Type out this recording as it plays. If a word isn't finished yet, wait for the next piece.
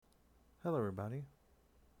Hello, everybody.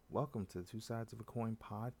 Welcome to the Two Sides of a Coin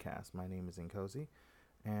podcast. My name is Nkosi,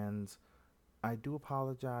 and I do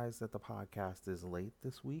apologize that the podcast is late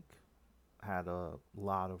this week. I had a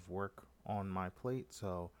lot of work on my plate,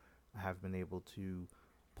 so I have been able to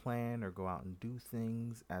plan or go out and do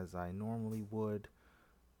things as I normally would.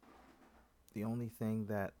 The only thing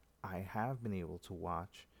that I have been able to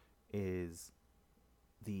watch is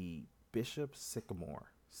the Bishop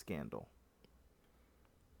Sycamore Scandal.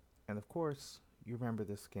 And of course, you remember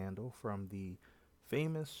this scandal from the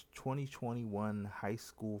famous 2021 high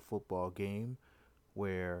school football game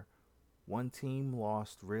where one team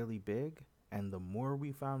lost really big, and the more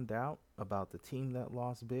we found out about the team that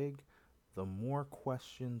lost big, the more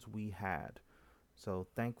questions we had. So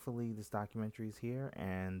thankfully, this documentary is here,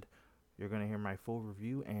 and you're going to hear my full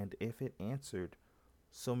review. And if it answered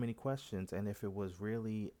so many questions, and if it was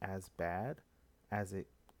really as bad as it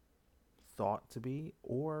thought to be,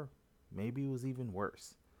 or maybe it was even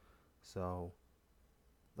worse. So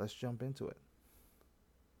let's jump into it.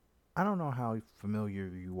 I don't know how familiar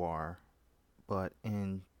you are, but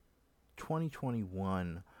in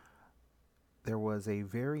 2021, there was a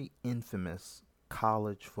very infamous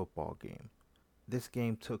college football game. This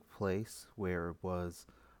game took place where it was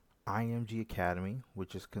IMG Academy,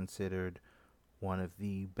 which is considered one of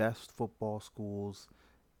the best football schools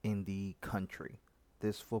in the country.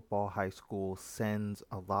 This football high school sends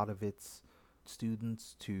a lot of its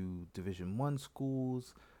students to Division 1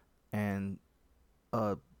 schools, and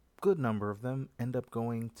a good number of them end up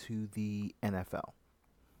going to the NFL.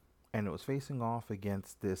 And it was facing off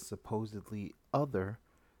against this supposedly other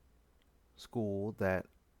school that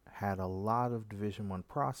had a lot of Division 1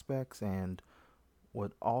 prospects and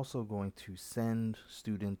was also going to send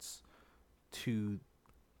students to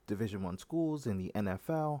Division 1 schools in the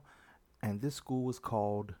NFL, and this school was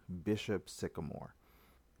called Bishop Sycamore.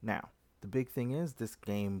 Now, the big thing is this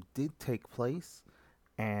game did take place,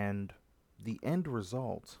 and the end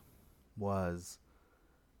result was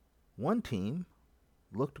one team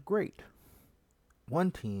looked great.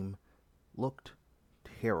 One team looked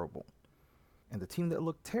terrible. And the team that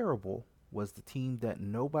looked terrible was the team that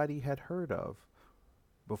nobody had heard of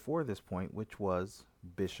before this point, which was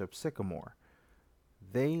Bishop Sycamore.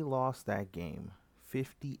 They lost that game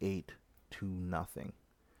 58 to nothing.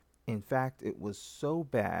 In fact, it was so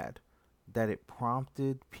bad that it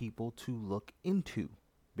prompted people to look into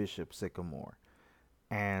Bishop Sycamore.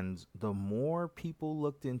 And the more people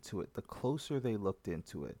looked into it, the closer they looked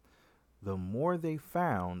into it, the more they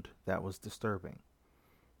found that was disturbing.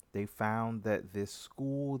 They found that this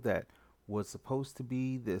school that was supposed to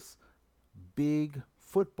be this big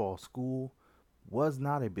football school was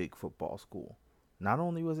not a big football school. Not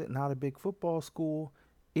only was it not a big football school,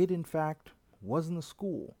 it in fact wasn't a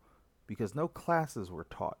school because no classes were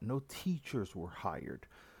taught, no teachers were hired.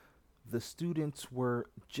 The students were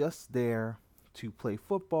just there to play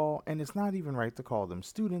football, and it's not even right to call them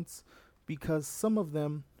students because some of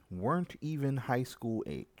them weren't even high school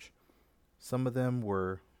age. Some of them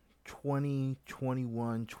were 20,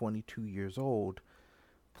 21, 22 years old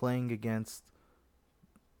playing against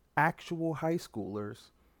actual high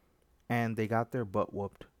schoolers, and they got their butt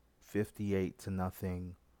whooped 58 to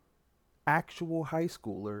nothing. Actual high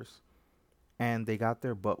schoolers, and they got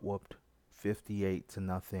their butt whooped 58 to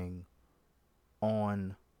nothing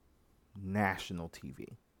on national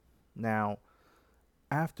TV. Now,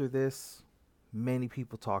 after this, many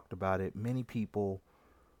people talked about it. Many people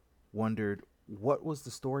wondered what was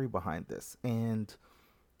the story behind this. And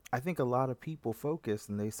I think a lot of people focused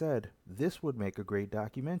and they said this would make a great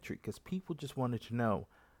documentary because people just wanted to know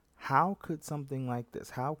how could something like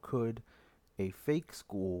this, how could a fake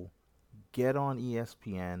school get on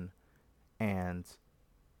ESPN and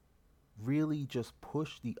really just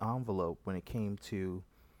push the envelope when it came to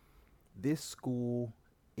this school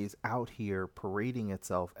is out here parading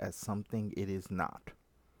itself as something it is not.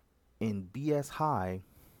 In BS High,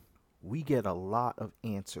 we get a lot of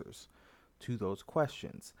answers to those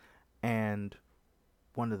questions. And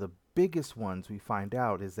one of the biggest ones we find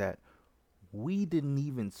out is that we didn't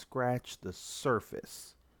even scratch the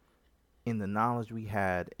surface in the knowledge we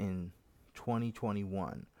had in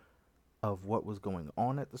 2021 of what was going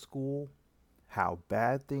on at the school, how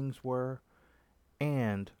bad things were,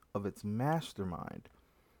 and of its mastermind,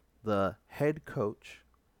 the head coach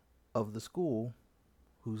of the school,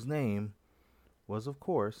 whose name was, of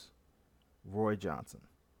course, Roy Johnson.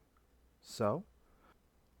 So,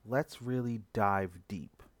 let's really dive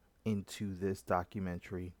deep into this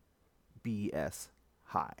documentary, BS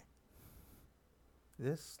High.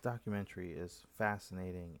 This documentary is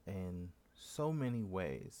fascinating in so many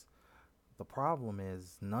ways. The problem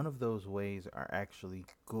is, none of those ways are actually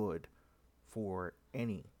good for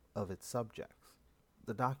any of its subjects.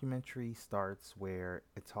 The documentary starts where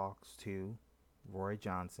it talks to Roy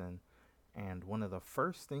Johnson, and one of the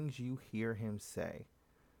first things you hear him say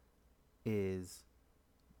is,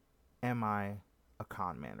 "Am I a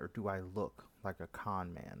con man, or do I look like a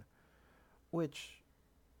con man?" Which,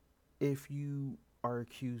 if you are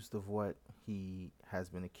accused of what he has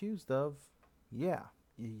been accused of, yeah,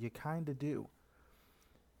 you kind of do.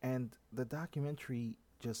 And the documentary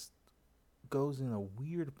just goes in a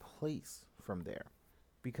weird place from there.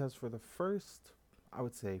 Because for the first, I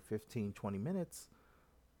would say, 15, 20 minutes,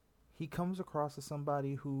 he comes across as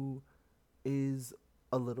somebody who is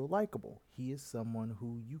a little likable. He is someone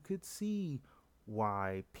who you could see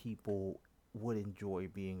why people would enjoy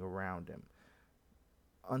being around him,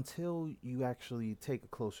 until you actually take a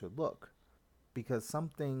closer look. Because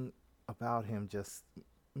something about him just,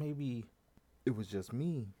 maybe it was just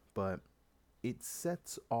me, but it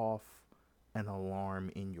sets off an alarm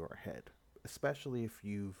in your head, especially if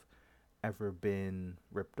you've ever been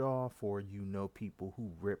ripped off or you know people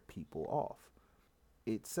who rip people off.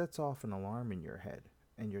 It sets off an alarm in your head,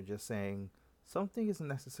 and you're just saying, something isn't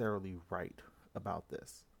necessarily right about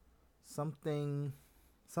this. Something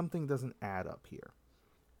doesn't add up here.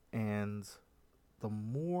 And the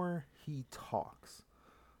more he talks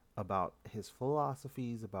about his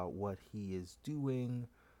philosophies, about what he is doing,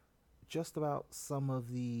 just about some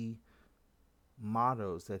of the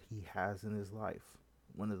mottos that he has in his life.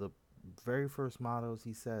 One of the very first mottos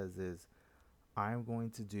he says is, "I'm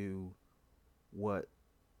going to do what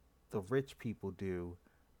the rich people do,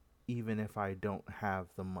 even if I don't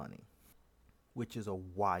have the money," which is a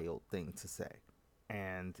wild thing to say.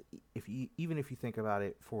 And even if you think about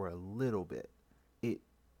it for a little bit, it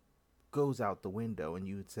goes out the window, and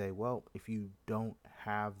you would say, well, if you don't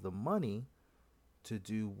have the money to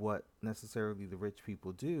do what necessarily the rich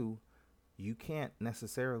people do, you can't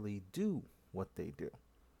necessarily do what they do.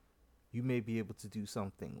 You may be able to do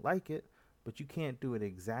something like it, but you can't do it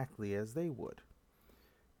exactly as they would.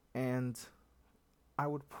 And I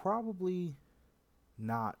would probably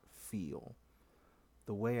not feel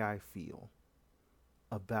the way I feel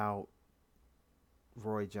about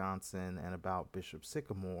Roy Johnson and about Bishop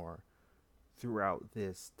Sycamore throughout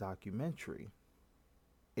this documentary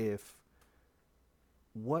if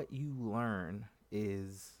what you learn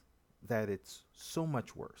is that it's so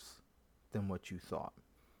much worse than what you thought.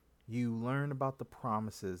 You learn about the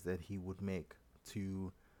promises that he would make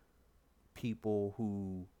to people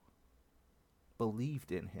who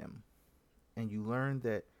believed in him. And you learn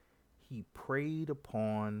that he preyed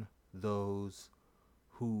upon those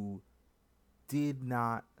who did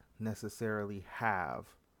not necessarily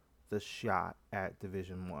have the shot at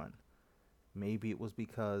Division 1. Maybe it was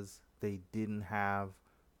because they didn't have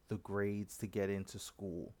the grades to get into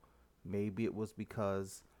school. Maybe it was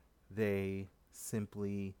because they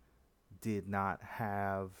simply did not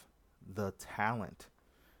have the talent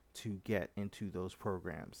to get into those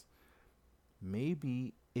programs.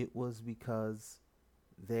 Maybe it was because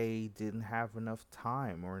they didn't have enough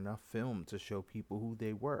time or enough film to show people who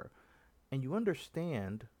they were. And you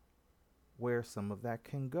understand where some of that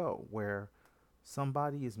can go, where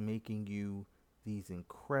somebody is making you these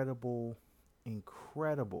incredible,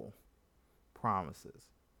 incredible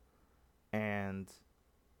promises. And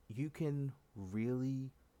you can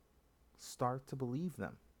really start to believe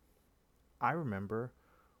them. I remember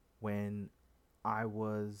when I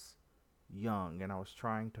was young and I was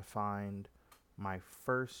trying to find my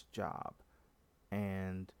first job,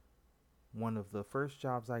 and one of the first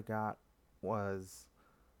jobs I got was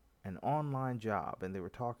an online job, and they were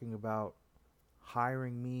talking about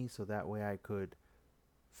hiring me so that way I could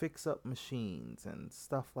fix up machines and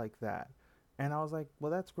stuff like that. And I was like,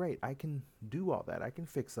 well, that's great. I can do all that. I can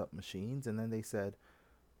fix up machines. And then they said,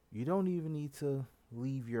 you don't even need to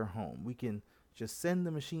leave your home. We can just send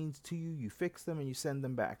the machines to you. You fix them and you send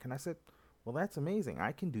them back. And I said, well, that's amazing.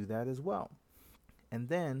 I can do that as well. And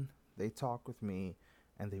then they talked with me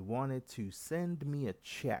and they wanted to send me a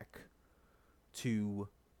check to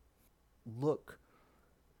look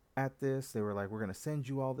at this. They were like, we're going to send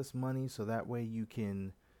you all this money so that way you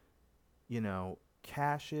can,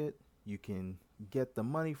 cash it. You can get the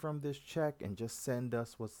money from this check and just send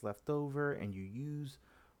us what's left over, and you use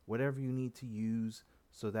whatever you need to use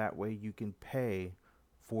so that way you can pay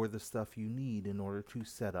for the stuff you need in order to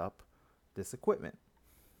set up this equipment.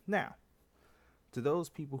 Now, to those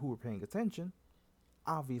people who were paying attention,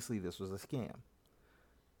 obviously this was a scam.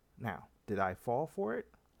 Now, did I fall for it?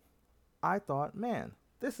 I thought, man,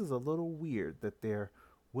 this is a little weird that they're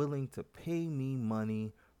willing to pay me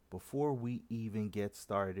money before we even get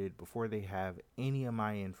started, before they have any of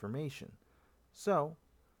my information. So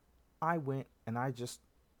I went and I just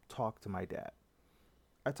talked to my dad.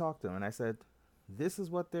 I talked to him and I said, "This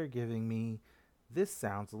is what they're giving me. This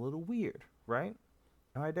sounds a little weird, right?"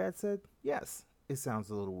 And my dad said, "Yes, it sounds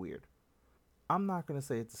a little weird. I'm not going to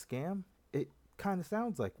say it's a scam. It kind of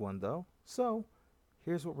sounds like one, though. So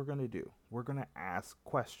here's what we're going to do: we're going to ask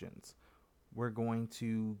questions. We're going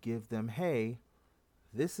to give them, hey,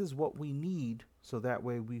 this is what we need so that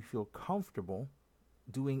way we feel comfortable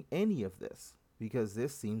doing any of this because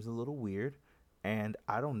this seems a little weird and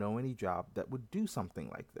I don't know any job that would do something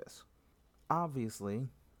like this." Obviously,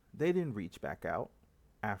 they didn't reach back out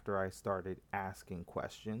after I started asking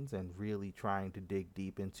questions and really trying to dig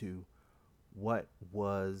deep into what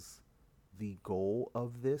was the goal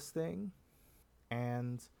of this thing,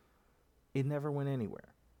 and it never went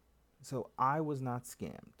anywhere. So I was not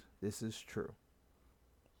scammed. This is true.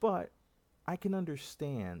 But I can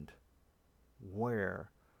understand where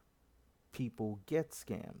people get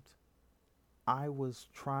scammed. I was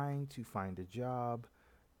trying to find a job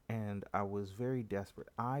and I was very desperate.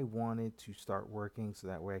 I wanted to start working so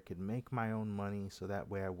that way I could make my own money, so that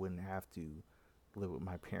way I wouldn't have to live with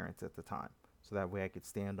my parents at the time, so that way I could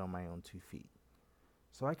stand on my own 2 feet.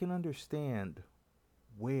 So I can understand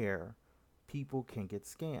where people can get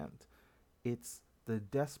scammed. It's the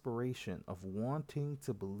desperation of wanting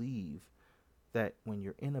to believe that when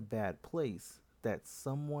you're in a bad place, that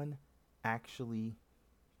someone actually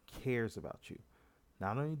cares about you.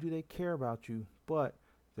 Not only do they care about you, but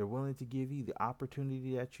they're willing to give you the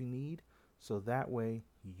opportunity that you need so that way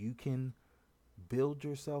you can build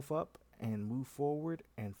yourself up and move forward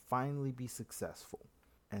and finally be successful.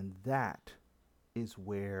 And that is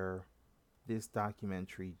where this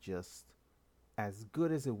documentary, just as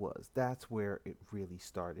good as it was, that's where it really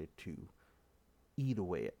started to eat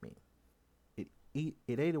away at me.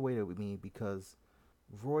 It ate away at me because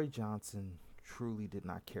Roy Johnson truly did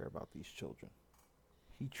not care about these children.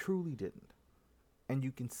 He truly didn't. And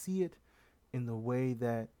you can see it in the way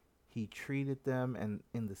that he treated them and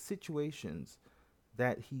in the situations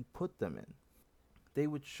that he put them in. They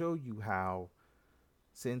would show you how,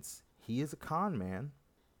 since he is a con man,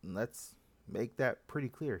 let's make that pretty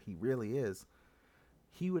clear, he really is,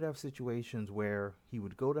 he would have situations where he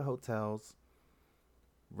would go to hotels,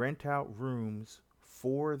 rent out rooms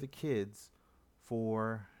for the kids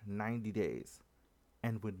for 90 days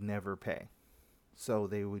and would never pay. So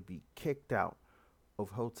they would be kicked out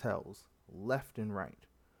of hotels left and right.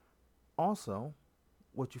 Also,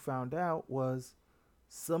 what you found out was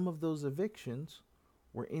some of those evictions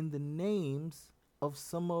were in the names of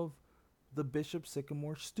some of the Bishop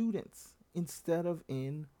Sycamore students instead of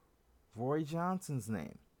in Roy Johnson's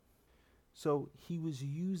name. So he was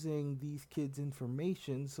using these kids'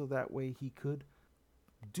 information so that way he could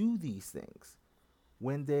do these things.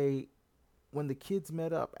 When the kids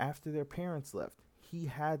met up after their parents left, he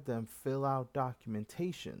had them fill out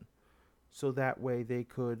documentation so that way they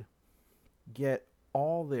could get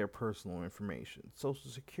all their personal information: social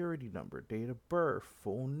security number, date of birth,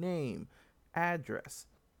 full name, address.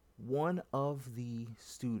 One of the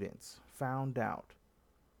students found out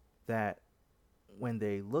that when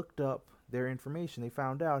they looked up their information, they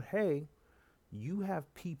found out, hey, you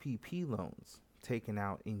have PPP loans taken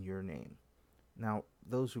out in your name. Now,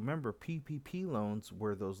 those who remember, PPP loans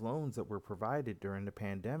were those loans that were provided during the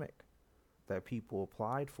pandemic that people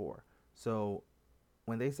applied for. So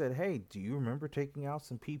when they said, hey, do you remember taking out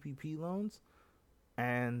some PPP loans?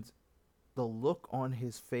 And the look on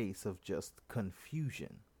his face of just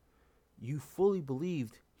confusion, you fully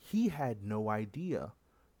believed he had no idea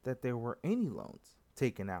that there were any loans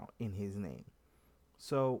taken out in his name.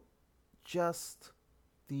 So just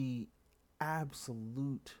the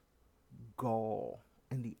absolute gall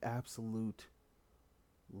and the absolute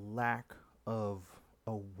lack of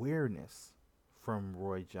awareness from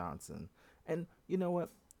Roy Johnson. And you know what?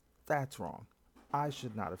 That's wrong. I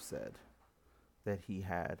should not have said that he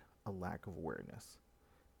had a lack of awareness.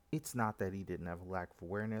 It's not that he didn't have a lack of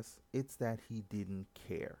awareness, it's that he didn't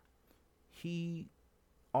care. He,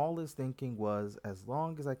 all his thinking was, as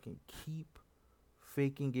long as I can keep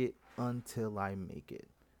faking it until I make it,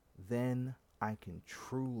 then I can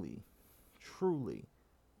truly, truly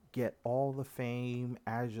get all the fame,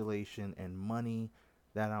 adulation, and money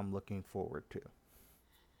that I'm looking forward to.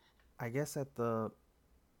 I guess at the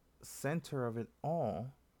center of it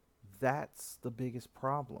all, that's the biggest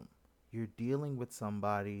problem. You're dealing with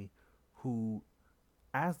somebody who,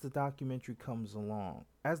 as the documentary goes along,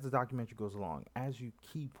 as you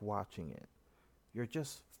keep watching it, you're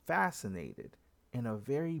just fascinated in a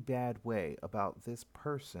very bad way about this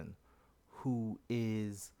person who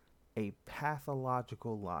is a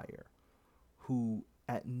pathological liar, who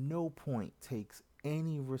at no point takes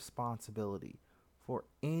any responsibility for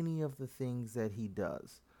any of the things that he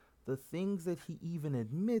does. The things that he even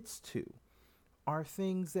admits to are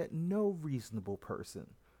things that no reasonable person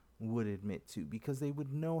would admit to because they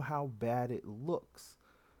would know how bad it looks.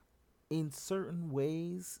 In certain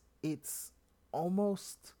ways,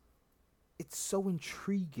 almost it's so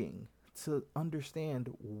intriguing to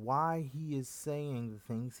understand why he is saying the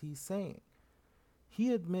things he's saying.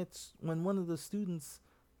 He admits when one of the students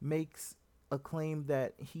makes a claim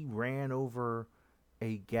that he ran over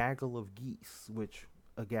a gaggle of geese, which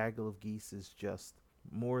a gaggle of geese is just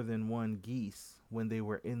more than one geese when they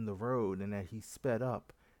were in the road, and that he sped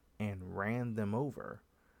up and ran them over.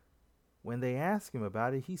 When they ask him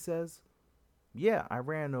about it, he says, yeah, I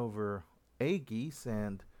ran over a geese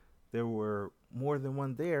and there were more than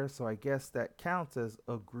one there, so I guess that counts as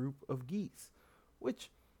a group of geese,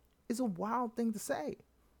 which is a wild thing to say.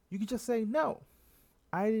 You could just say, no,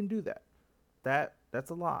 I didn't do that. That's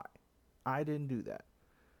a lie. I didn't do that.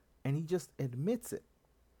 And he just admits it.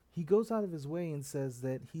 He goes out of his way and says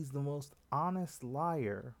that he's the most honest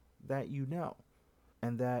liar that you know,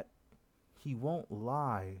 and that he won't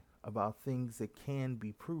lie about things that can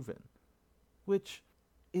be proven, which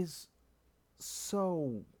is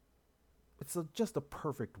so just a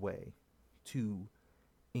perfect way to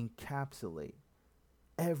encapsulate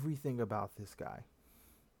everything about this guy,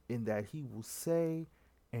 in that he will say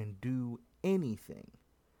and do anything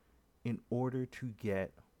in order to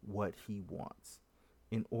get what he wants,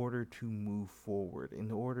 in order to move forward, in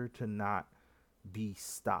order to not be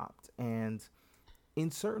stopped. And in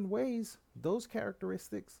certain ways, those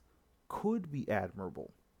characteristics could be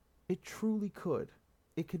admirable. It truly could.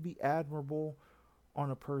 It could be admirable on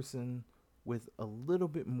a person with a little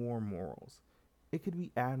bit more morals. It could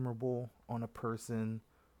be admirable on a person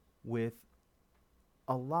with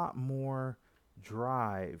a lot more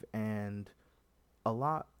drive and a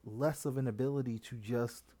lot less of an ability to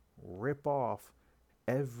just rip off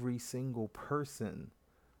every single person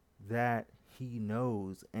that he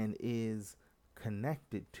knows and is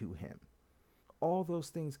connected to him. All those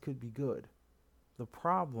things could be good. The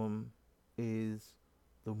problem is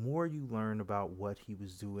the more you learn about what he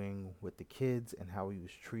was doing with the kids and how he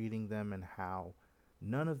was treating them, and how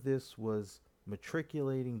none of this was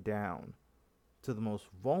matriculating down to the most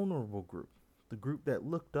vulnerable group, the group that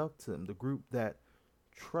looked up to him, the group that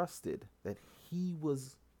trusted that he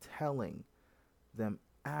was telling them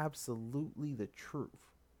absolutely the truth.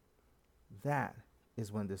 That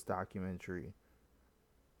is when this documentary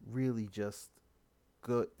really just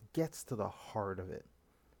gets to the heart of it.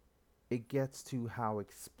 It gets to how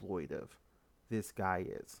exploitive this guy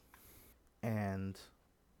is. And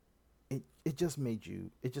it just made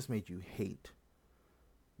you hate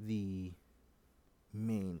the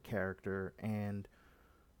main character, and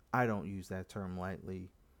I don't use that term lightly.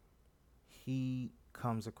 He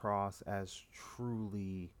comes across as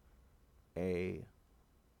truly a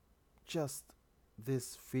just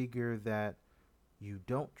this figure that you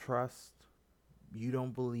don't trust. You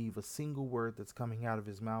don't believe a single word that's coming out of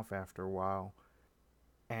his mouth after a while.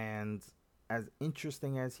 And as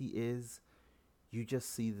interesting as he is, you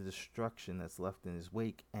just see the destruction that's left in his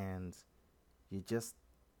wake, and you just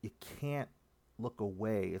you can't look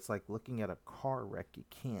away. It's like looking at a car wreck. You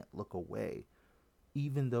can't look away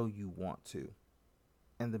even though you want to.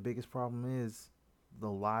 And the biggest problem is the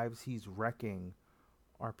lives he's wrecking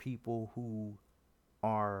are people who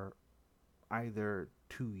are either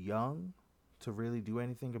too young to really do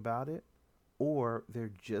anything about it, or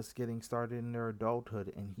they're just getting started in their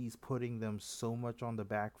adulthood, and he's putting them so much on the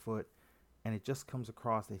back foot, and it just comes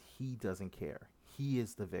across that he doesn't care. He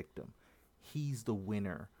is the victim. He's the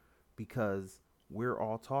winner because we're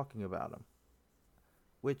all talking about him,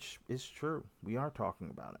 which is true. We are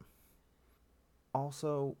talking about him.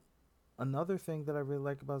 Also, another thing that I really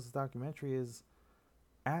like about this documentary is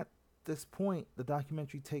at this point, the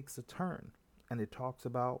documentary takes a turn and it talks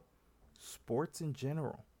about sports in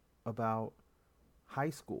general, about high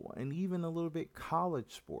school, and even a little bit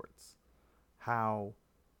college sports. How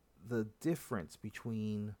the difference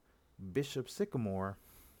between Bishop Sycamore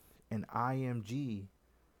and IMG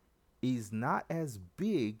is not as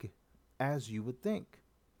big as you would think.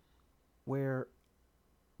 Where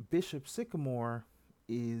Bishop Sycamore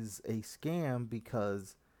is a scam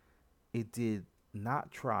because it did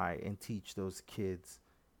not try and teach those kids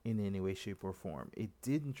in any way, shape, or form. It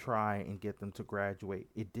didn't try and get them to graduate.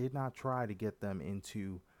 It did not try to get them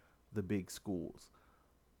into the big schools.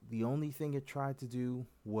 The only thing it tried to do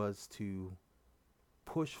was to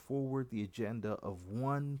push forward the agenda of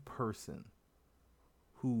one person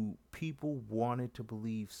who people wanted to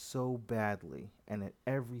believe so badly, and at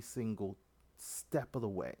every single step of the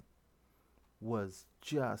way was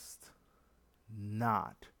just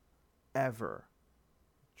not ever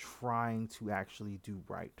trying to actually do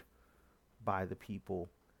right by the people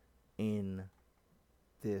in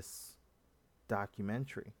this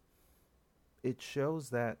documentary. It shows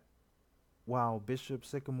that while Bishop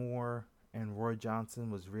Sycamore and Roy Johnson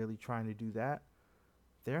was really trying to do that,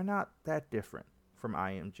 they're not that different from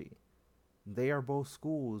IMG. They are both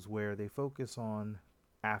schools where they focus on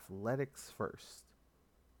athletics first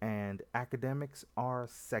and academics are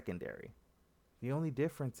secondary. The only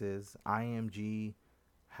difference is IMG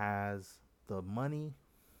has the money,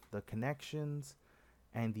 the connections,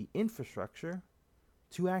 and the infrastructure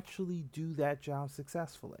to actually do that job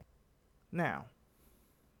successfully. Now,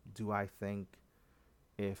 do I think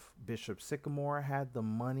if Bishop Sycamore had the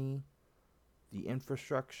money, the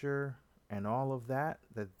infrastructure, and all of that,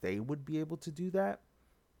 that they would be able to do that?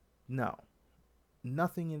 No.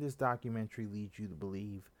 Nothing in this documentary leads you to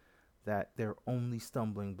believe that their only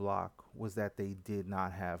stumbling block was that they did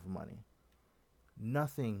not have money.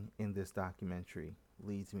 Nothing in this documentary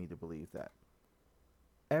leads me to believe that.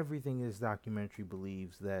 Everything in this documentary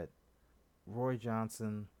believes that Roy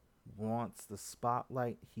Johnson wants the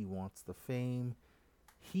spotlight, he wants the fame,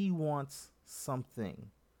 he wants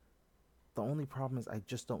something. The only problem is I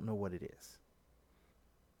just don't know what it is.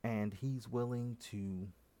 And he's willing to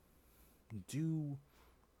do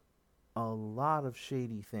a lot of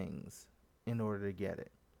shady things in order to get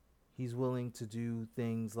it. He's willing to do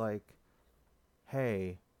things like,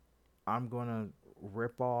 hey, I'm going to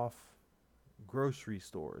rip off grocery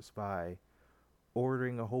stores by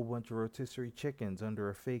ordering a whole bunch of rotisserie chickens under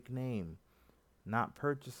a fake name, not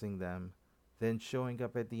purchasing them, then showing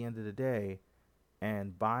up at the end of the day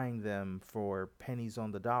and buying them for pennies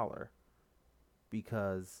on the dollar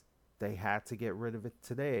because they had to get rid of it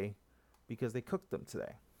today because they cooked them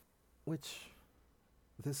today. Which,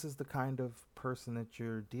 this is the kind of person that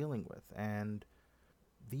you're dealing with. And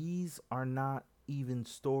these are not even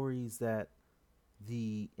stories that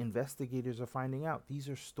the investigators are finding out. These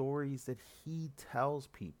are stories that he tells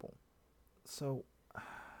people. So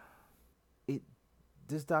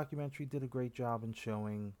this documentary did a great job in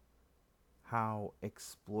showing how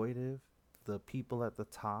exploitive the people at the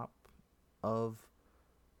top of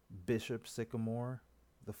Bishop Sycamore,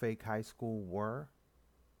 the fake high school, were.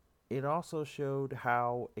 It also showed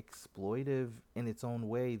how exploitive in its own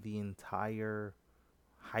way the entire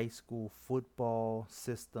high school football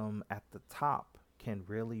system at the top can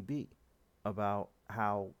really be, about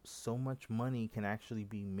how so much money can actually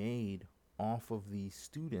be made off of these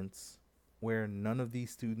students where none of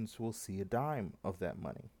these students will see a dime of that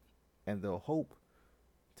money, and they'll hope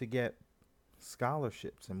to get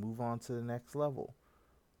scholarships and move on to the next level,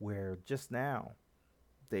 where just now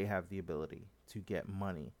they have the ability to get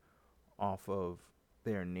money off of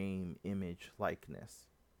their name, image, likeness.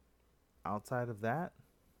 Outside of that,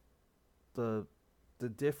 the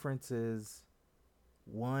difference is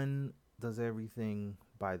one does everything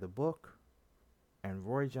by the book, and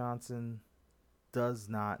Roy Johnson does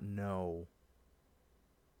not know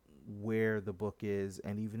where the book is,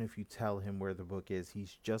 and even if you tell him where the book is,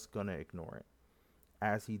 he's just going to ignore it,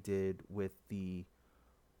 as he did with the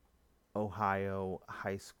Ohio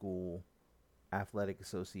High School Athletic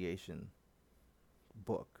Association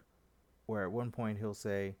book, where at one point he'll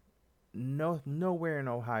say, nowhere in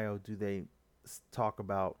Ohio do they talk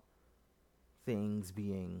about things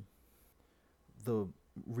being the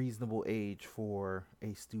reasonable age for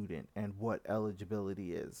a student and what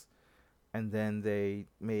eligibility is. And then they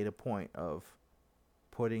made a point of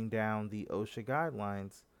putting down the OSHA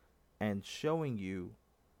guidelines and showing you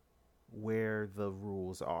where the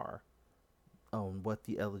rules are on what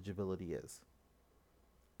the eligibility is.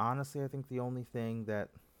 Honestly, I think the only thing that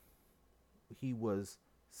he was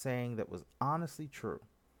saying that was honestly true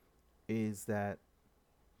is that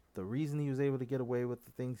the reason he was able to get away with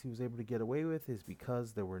the things he was able to get away with is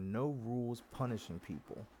because there were no rules punishing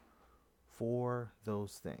people for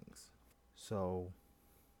those things. So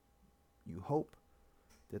you hope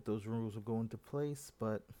that those rules will go into place,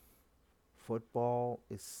 but football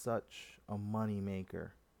is such a moneymaker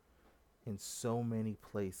in so many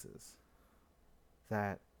places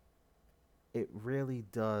that it really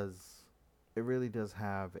does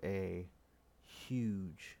have a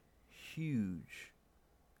huge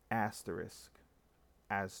asterisk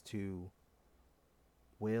as to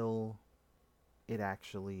will it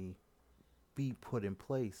actually be put in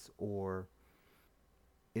place, or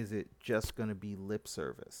is it just going to be lip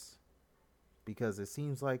service because it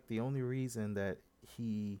seems like the only reason that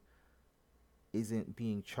he isn't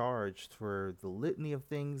being charged for the litany of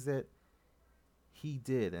things that he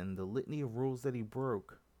did and the litany of rules that he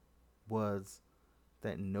broke was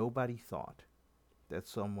that nobody thought that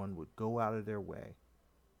someone would go out of their way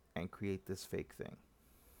and create this fake thing.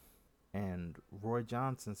 And Roy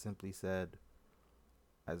Johnson simply said,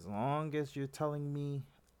 as long as you're telling me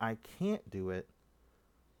I can't do it,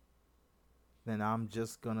 then I'm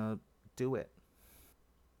just gonna do it.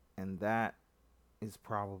 And that is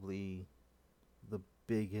probably the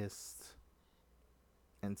biggest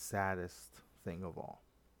and saddest thing of all.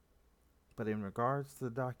 But in regards to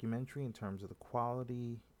the documentary, in terms of the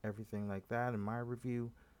quality, everything like that, in my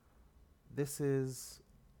review, this is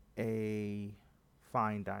a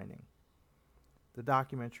fine dining. The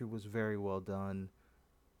documentary was very well done.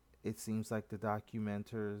 It seems like the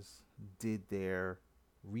documenters did their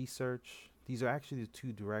research. These are actually the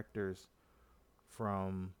two directors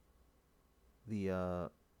from the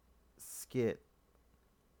skit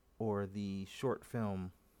or the short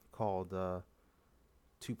film called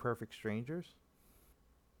Two Perfect Strangers,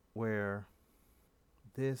 where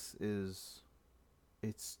this is,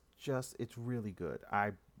 it's really good.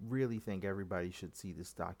 I really think everybody should see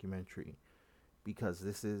this documentary because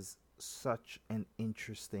this is such an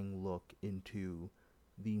interesting look into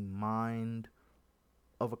the mind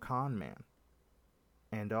of a con man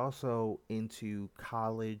and also into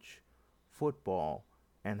college football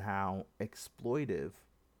and how exploitive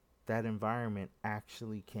that environment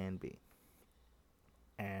actually can be.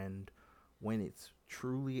 And when it's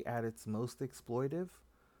truly at its most exploitive,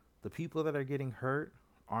 the people that are getting hurt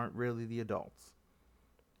aren't really the adults.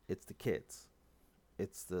 It's the kids.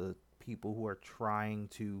 It's the people who are trying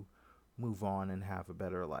to move on and have a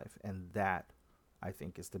better life. And that, I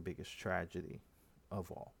think, is the biggest tragedy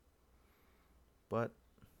of all. But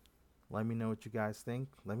let me know what you guys think.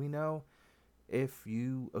 Let me know if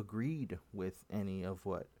you agreed with any of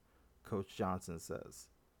what Coach Johnson says.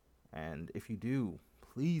 And if you do,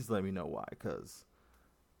 please let me know why, because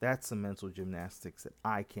that's some mental gymnastics that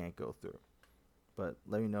I can't go through. But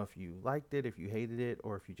let me know if you liked it, if you hated it,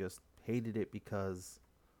 or if you just hated it because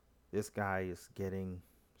this guy is getting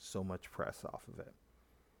so much press off of it.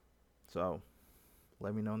 So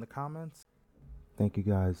let me know in the comments. Thank you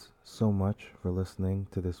guys so much for listening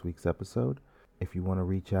to this week's episode. If you want to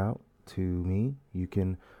reach out to me, you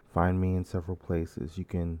can find me in several places. You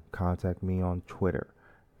can contact me on Twitter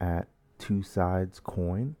at Two Sides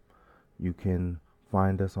Coin. You can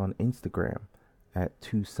find us on Instagram at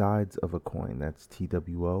Two Sides of a Coin. That's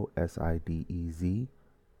TWOSIDEZ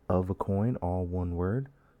of a coin, all one word.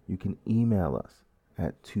 You can email us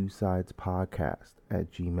at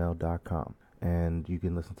twosidespodcast@gmail.com. And you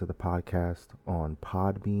can listen to the podcast on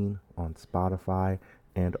Podbean, on Spotify,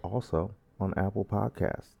 and also on Apple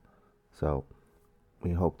Podcasts. So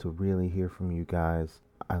we hope to really hear from you guys.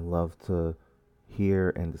 I love to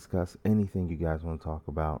hear and discuss anything you guys want to talk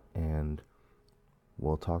about, and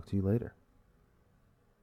we'll talk to you later.